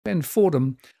Ben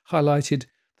Fordham highlighted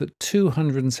that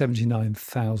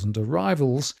 279,000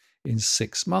 arrivals in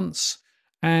 6 months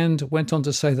and went on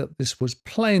to say that this was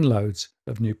plane loads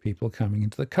of new people coming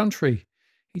into the country.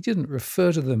 He didn't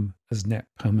refer to them as net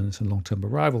permanent and long-term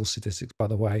arrival statistics, by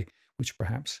the way, which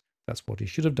perhaps that's what he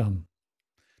should have done.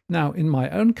 Now, in my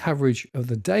own coverage of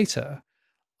the data,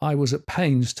 I was at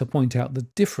pains to point out the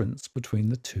difference between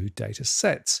the two data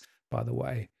sets, by the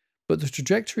way, but the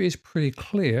trajectory is pretty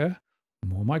clear: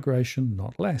 more migration,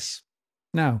 not less.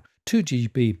 Now,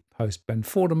 2GB post Ben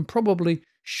Fordham probably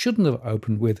shouldn't have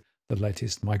opened with "the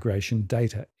latest migration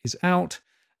data is out,"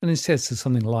 and instead said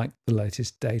something like "the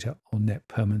latest data on net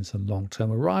permanent and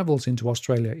long-term arrivals into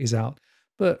Australia is out,"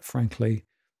 but frankly,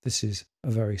 this is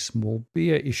a very small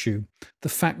beer issue. The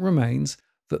fact remains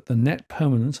that the net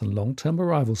permanent and long-term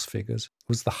arrivals figures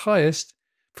was the highest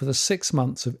for the 6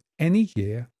 months of any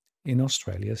year in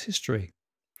Australia's history.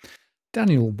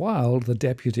 Daniel Wild, the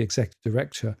Deputy Executive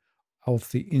Director of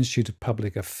the Institute of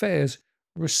Public Affairs,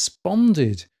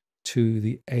 responded to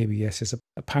the ABS's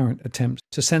apparent attempt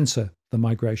to censor the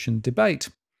migration debate.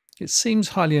 It seems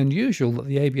highly unusual that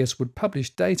the ABS would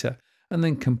publish data and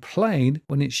then complain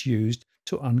when it's used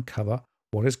to uncover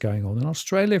what is going on in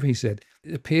Australia, he said.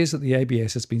 It appears that the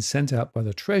ABS has been sent out by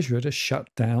the Treasurer to shut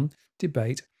down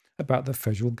debate about the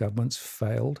federal government's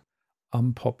failed,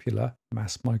 unpopular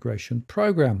mass migration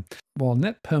program. While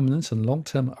net permanent and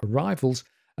long-term arrivals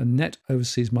and net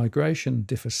overseas migration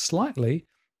differ slightly,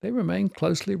 they remain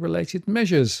closely related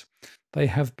measures. They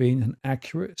have been an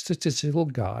accurate statistical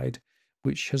guide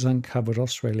which has uncovered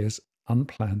Australia's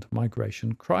unplanned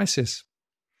migration crisis.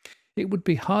 It would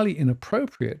be highly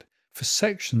inappropriate for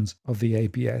sections of the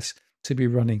ABS to be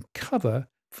running cover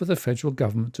for the federal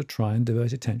government to try and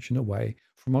divert attention away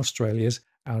from Australia's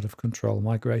out-of-control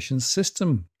migration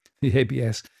system. The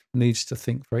ABS needs to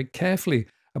think very carefully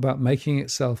about making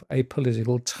itself a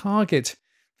political target.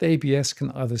 The ABS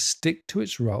can either stick to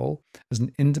its role as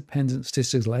an independent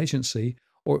statistical agency,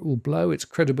 or it will blow its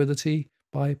credibility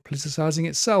by politicizing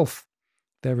itself.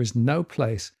 There is no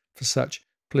place for such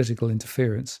political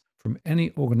interference from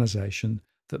any organization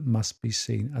that must be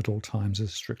seen at all times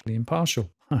as strictly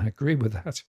impartial. I agree with that.